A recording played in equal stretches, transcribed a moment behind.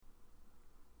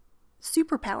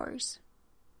superpowers.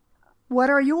 What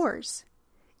are yours?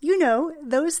 You know,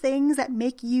 those things that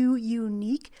make you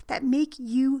unique, that make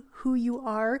you who you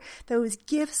are, those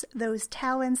gifts, those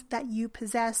talents that you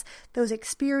possess, those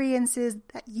experiences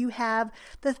that you have,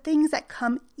 the things that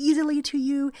come easily to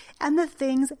you, and the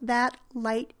things that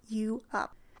light you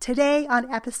up. Today, on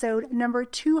episode number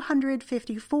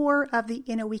 254 of the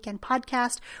In a Weekend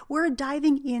podcast, we're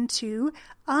diving into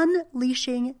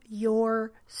unleashing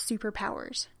your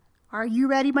superpowers. Are you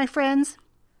ready, my friends?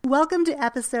 Welcome to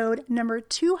episode number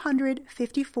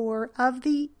 254 of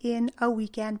the In a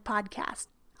Weekend podcast.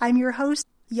 I'm your host,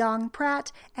 Yang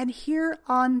Pratt, and here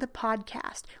on the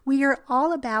podcast, we are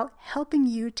all about helping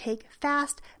you take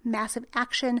fast, massive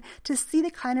action to see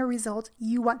the kind of results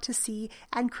you want to see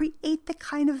and create the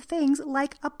kind of things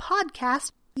like a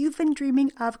podcast you've been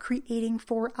dreaming of creating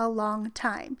for a long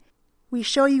time. We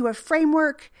show you a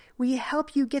framework, we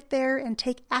help you get there and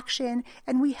take action,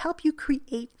 and we help you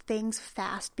create things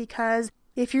fast because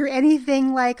if you're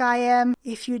anything like I am,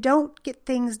 if you don't get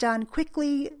things done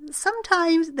quickly,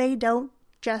 sometimes they don't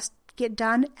just get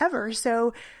done ever.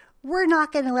 So we're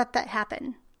not going to let that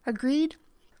happen. Agreed?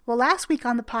 Well, last week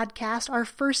on the podcast, our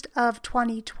first of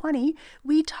 2020,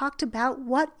 we talked about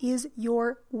what is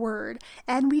your word,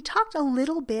 and we talked a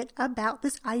little bit about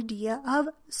this idea of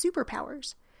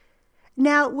superpowers.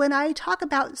 Now, when I talk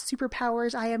about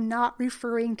superpowers, I am not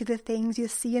referring to the things you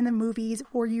see in the movies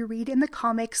or you read in the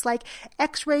comics like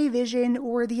X-ray vision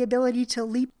or the ability to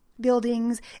leap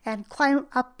buildings and climb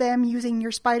up them using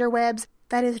your spider webs.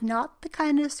 That is not the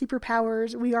kind of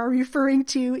superpowers we are referring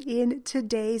to in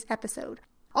today's episode.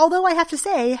 Although I have to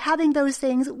say, having those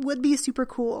things would be super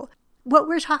cool. What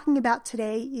we're talking about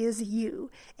today is you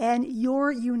and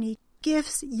your unique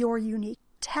gifts, your unique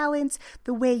talents,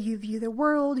 the way you view the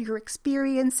world, your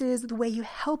experiences, the way you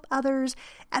help others,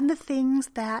 and the things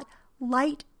that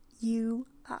light you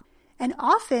up. And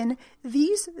often,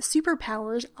 these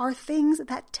superpowers are things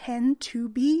that tend to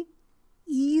be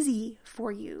easy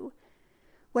for you.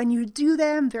 When you do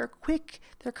them, they're quick,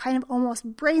 they're kind of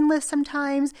almost brainless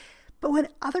sometimes, but when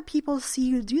other people see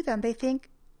you do them, they think,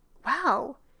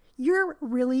 wow, you're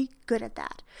really good at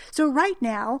that. So right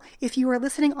now, if you are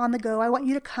listening on the go, I want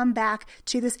you to come back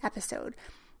to this episode.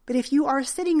 But if you are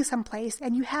sitting someplace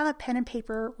and you have a pen and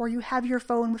paper or you have your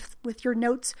phone with your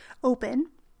notes open,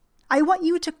 I want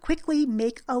you to quickly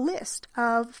make a list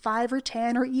of 5 or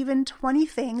 10 or even 20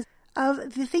 things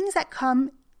of the things that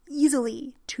come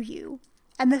easily to you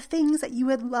and the things that you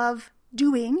would love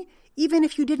doing even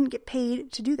if you didn't get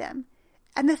paid to do them,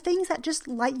 and the things that just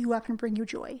light you up and bring you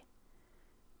joy.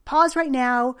 Pause right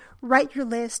now, write your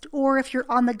list, or if you're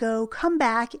on the go, come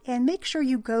back and make sure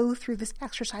you go through this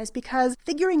exercise because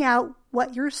figuring out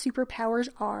what your superpowers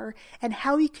are and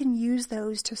how you can use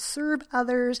those to serve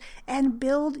others and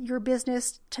build your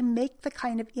business to make the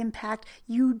kind of impact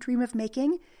you dream of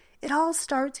making, it all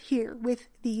starts here with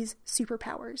these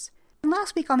superpowers. And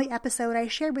last week on the episode, I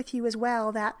shared with you as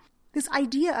well that this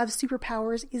idea of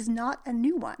superpowers is not a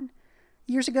new one.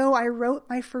 Years ago, I wrote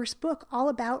my first book all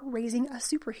about raising a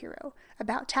superhero,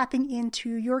 about tapping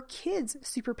into your kids'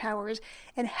 superpowers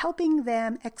and helping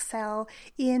them excel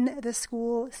in the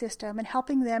school system and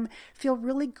helping them feel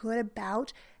really good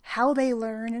about how they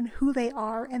learn and who they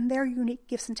are and their unique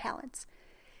gifts and talents.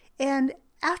 And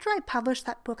after I published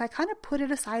that book, I kind of put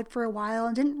it aside for a while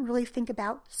and didn't really think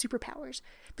about superpowers.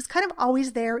 It was kind of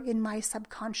always there in my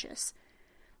subconscious.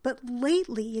 But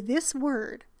lately, this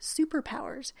word,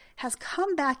 superpowers, has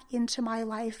come back into my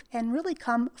life and really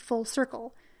come full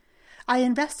circle. I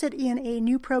invested in a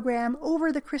new program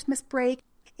over the Christmas break,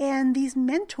 and these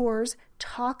mentors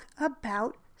talk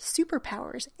about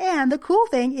superpowers. And the cool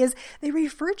thing is they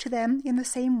refer to them in the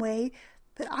same way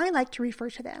that I like to refer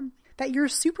to them, that your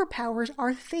superpowers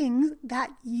are things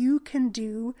that you can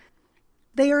do.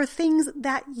 They are things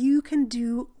that you can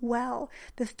do well,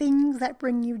 the things that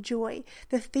bring you joy,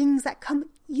 the things that come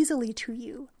easily to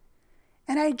you.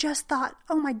 And I just thought,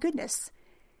 oh my goodness,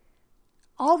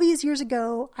 all these years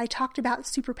ago, I talked about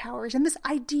superpowers and this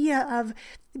idea of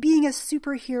being a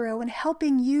superhero and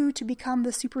helping you to become the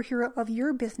superhero of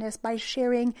your business by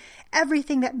sharing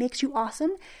everything that makes you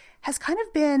awesome has kind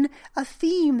of been a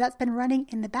theme that's been running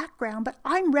in the background, but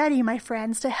I'm ready, my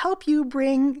friends, to help you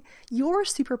bring your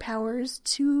superpowers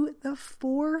to the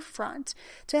forefront,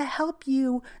 to help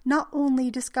you not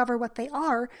only discover what they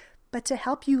are, but to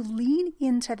help you lean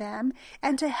into them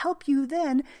and to help you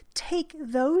then take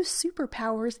those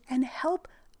superpowers and help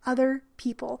other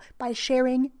people by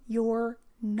sharing your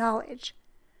knowledge.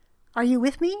 Are you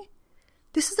with me?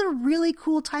 This is a really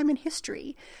cool time in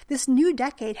history. This new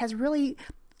decade has really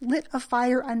lit a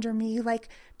fire under me like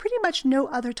pretty much no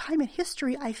other time in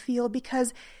history, I feel,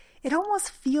 because it almost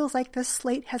feels like the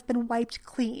slate has been wiped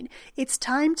clean. It's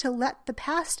time to let the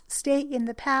past stay in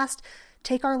the past,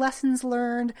 take our lessons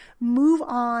learned, move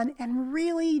on, and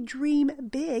really dream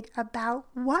big about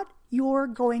what you're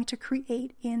going to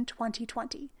create in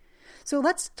 2020. So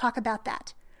let's talk about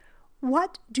that.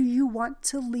 What do you want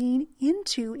to lean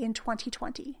into in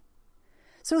 2020?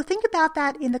 So think about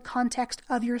that in the context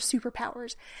of your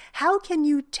superpowers. How can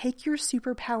you take your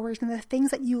superpowers and the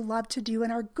things that you love to do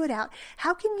and are good at,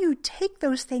 how can you take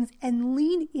those things and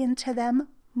lean into them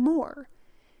more?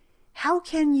 How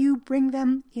can you bring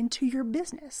them into your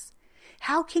business?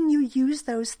 How can you use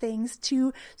those things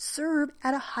to serve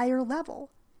at a higher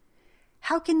level?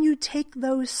 How can you take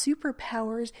those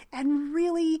superpowers and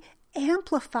really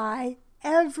amplify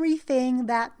everything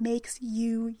that makes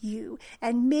you you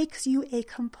and makes you a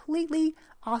completely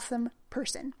awesome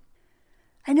person?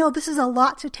 I know this is a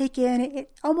lot to take in.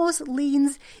 It almost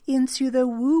leans into the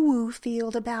woo-woo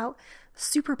field about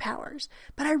superpowers,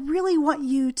 but I really want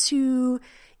you to,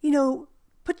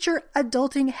 put your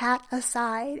adulting hat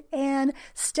aside and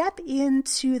step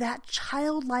into that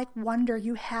childlike wonder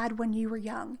you had when you were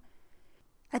young.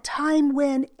 A time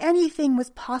when anything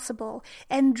was possible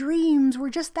and dreams were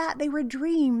just that, they were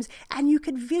dreams, and you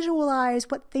could visualize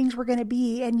what things were going to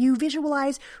be and you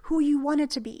visualize who you wanted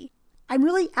to be. I'm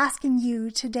really asking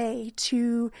you today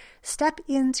to step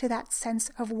into that sense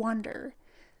of wonder,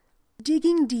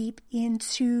 digging deep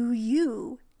into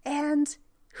you and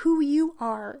who you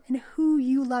are and who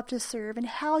you love to serve and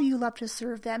how you love to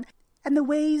serve them and the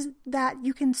ways that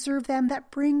you can serve them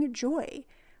that bring joy.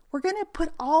 We're going to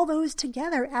put all those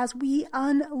together as we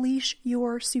unleash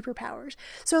your superpowers.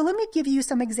 So let me give you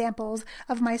some examples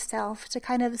of myself to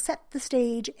kind of set the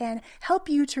stage and help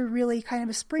you to really kind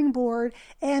of springboard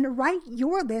and write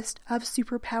your list of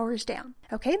superpowers down.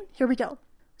 Okay, here we go.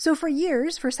 So for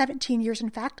 17 years in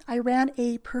fact, I ran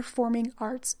a performing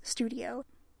arts studio.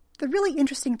 The really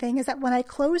interesting thing is that when I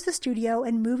closed the studio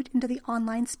and moved into the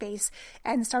online space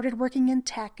and started working in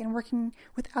tech and working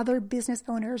with other business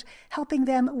owners, helping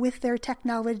them with their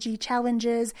technology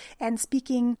challenges and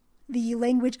speaking the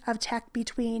language of tech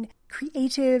between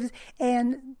creatives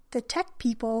and the tech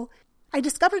people, I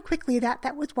discovered quickly that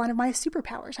that was one of my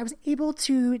superpowers. I was able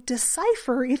to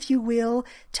decipher, if you will,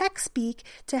 tech speak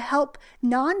to help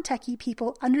non-techie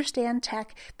people understand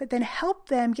tech, but then help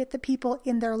them get the people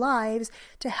in their lives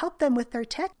to help them with their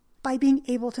tech by being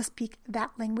able to speak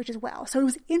that language as well. So it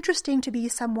was interesting to be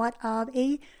somewhat of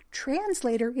a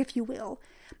translator, if you will.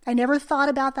 I never thought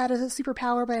about that as a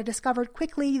superpower, but I discovered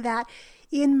quickly that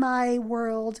in my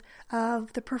world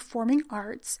of the performing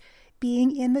arts,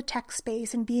 being in the tech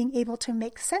space and being able to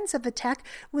make sense of the tech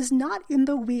was not in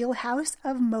the wheelhouse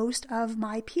of most of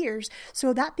my peers.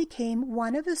 So that became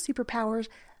one of the superpowers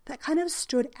that kind of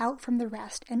stood out from the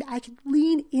rest. And I could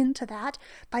lean into that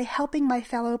by helping my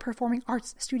fellow performing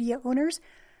arts studio owners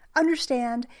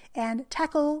understand and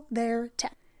tackle their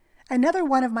tech. Another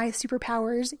one of my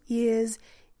superpowers is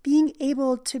being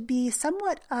able to be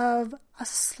somewhat of a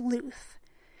sleuth,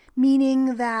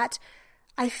 meaning that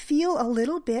I feel a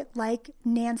little bit like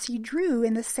Nancy Drew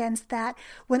in the sense that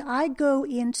when I go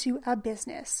into a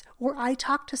business or I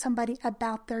talk to somebody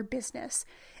about their business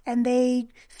and they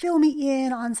fill me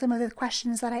in on some of the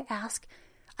questions that I ask,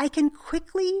 I can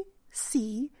quickly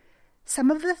see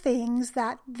some of the things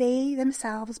that they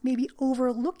themselves may be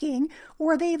overlooking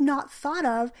or they've not thought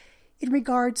of in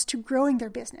regards to growing their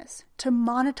business, to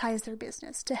monetize their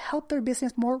business, to help their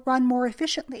business run more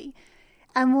efficiently.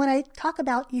 And when I talk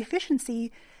about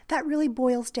efficiency, that really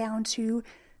boils down to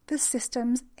the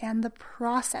systems and the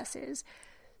processes.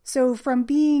 So from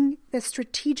being the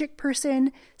strategic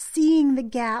person, seeing the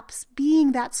gaps,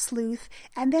 being that sleuth,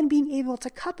 and then being able to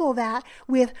couple that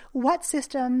with what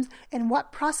systems and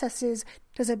what processes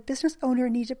does a business owner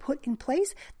need to put in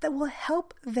place that will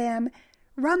help them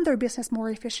run their business more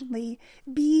efficiently,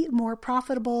 be more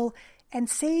profitable, and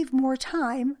save more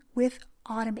time with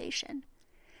automation.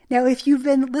 Now, if you've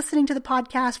been listening to the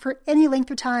podcast for any length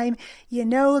of time, you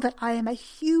know that I am a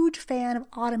huge fan of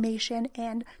automation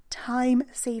and time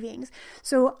savings.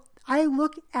 So I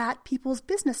look at people's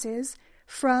businesses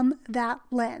from that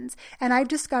lens. And I've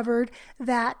discovered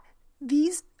that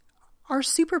these are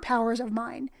superpowers of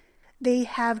mine. They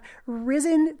have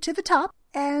risen to the top,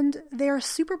 and they're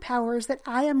superpowers that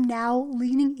I am now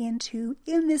leaning into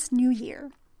in this new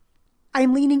year.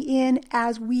 I'm leaning in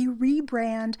as we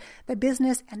rebrand the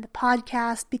business and the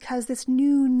podcast because this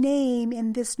new name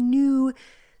and this new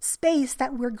space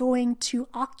that we're going to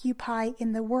occupy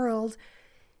in the world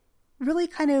really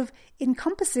kind of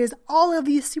encompasses all of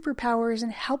these superpowers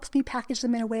and helps me package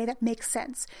them in a way that makes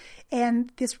sense.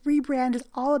 And this rebrand is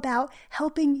all about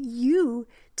helping you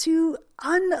to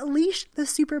unleash the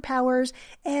superpowers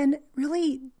and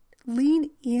really lean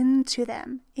into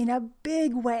them in a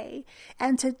big way,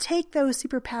 and to take those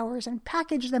superpowers and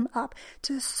package them up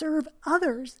to serve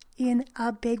others in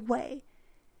a big way.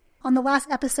 On the last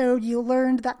episode, you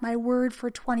learned that my word for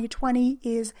 2020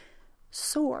 is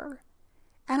soar.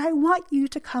 And I want you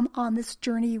to come on this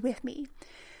journey with me.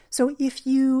 So if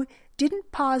you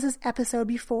didn't pause this episode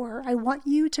before, I want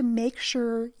you to make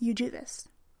sure you do this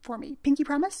for me. Pinky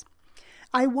promise?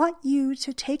 I want you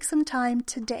to take some time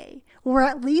today, or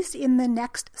at least in the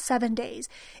next 7 days,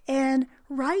 and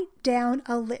write down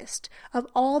a list of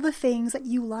all the things that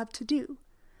you love to do,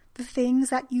 the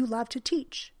things that you love to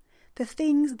teach, the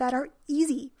things that are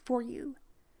easy for you.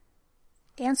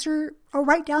 Answer or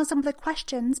write down some of the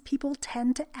questions people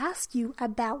tend to ask you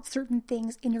about certain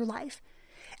things in your life.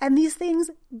 And these things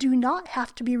do not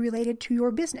have to be related to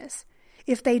your business.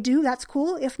 If they do, that's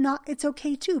cool. If not, it's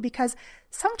okay too, because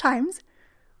sometimes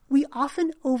we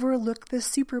often overlook the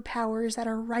superpowers that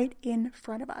are right in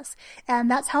front of us. And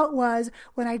that's how it was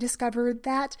when I discovered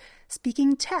that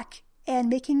speaking tech and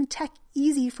making tech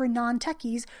easy for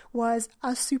non-techies was a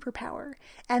superpower.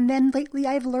 And then lately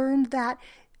I've learned that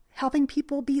helping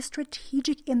people be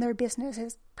strategic in their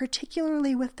businesses,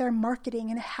 particularly with their marketing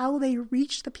and how they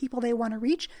reach the people they want to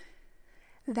reach,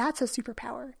 that's a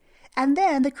superpower. And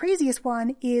then the craziest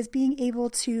one is being able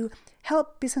to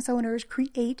help business owners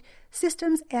create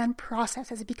systems and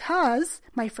processes, because,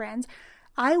 my friends,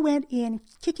 I went in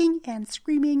kicking and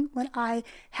screaming when I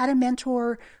had a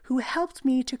mentor who helped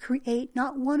me to create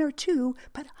not one or two,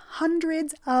 but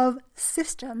hundreds of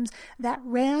systems that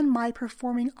ran my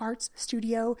performing arts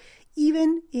studio,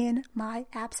 even in my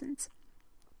absence.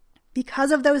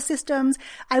 Because of those systems,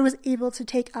 I was able to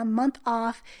take a month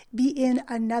off, be in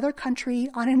another country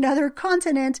on another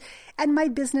continent, and my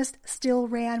business still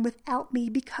ran without me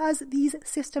because these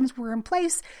systems were in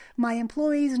place. My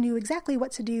employees knew exactly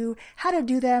what to do, how to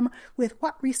do them, with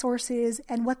what resources,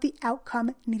 and what the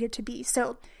outcome needed to be.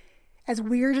 So, as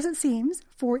weird as it seems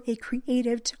for a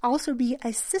creative to also be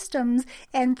a systems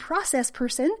and process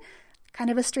person, kind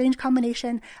of a strange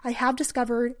combination, I have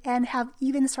discovered and have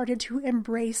even started to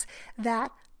embrace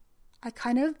that I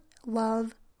kind of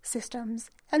love systems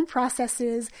and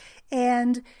processes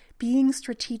and being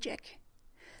strategic.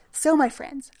 So, my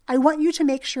friends, I want you to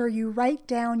make sure you write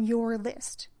down your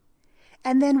list.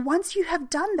 And then once you have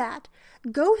done that,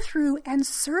 go through and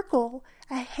circle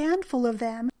a handful of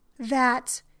them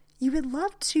that you would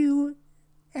love to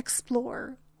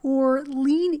explore or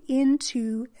lean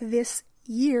into this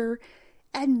year.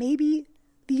 And maybe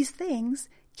these things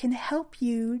can help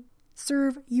you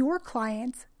serve your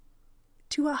clients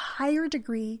to a higher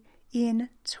degree in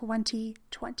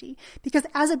 2020. Because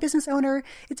as a business owner,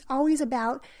 it's always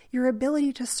about your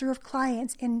ability to serve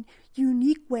clients in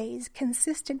unique ways,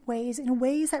 consistent ways, in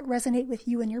ways that resonate with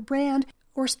you and your brand,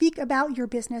 or speak about your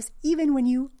business even when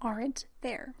you aren't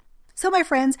there. So, my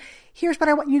friends, here's what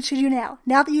I want you to do now.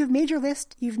 Now that you've made your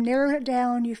list, you've narrowed it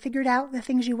down, you've figured out the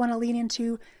things you want to lean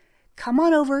into, come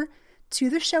on over to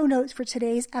the show notes for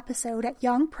today's episode at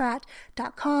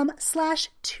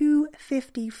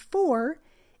youngpratt.com/254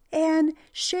 and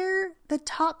share the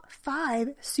top 5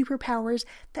 superpowers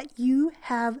that you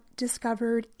have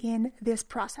discovered in this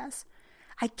process.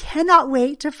 I cannot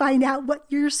wait to find out what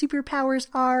your superpowers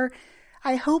are.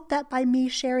 I hope that by me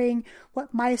sharing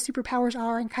what my superpowers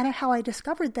are and kind of how I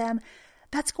discovered them,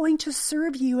 that's going to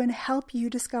serve you and help you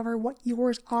discover what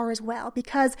yours are as well.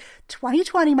 Because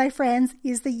 2020, my friends,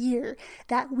 is the year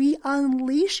that we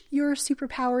unleash your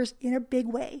superpowers in a big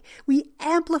way. We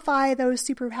amplify those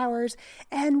superpowers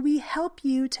and we help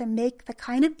you to make the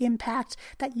kind of impact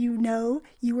that you know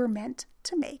you were meant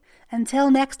to make. Until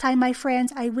next time, my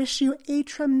friends, I wish you a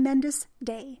tremendous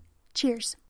day. Cheers.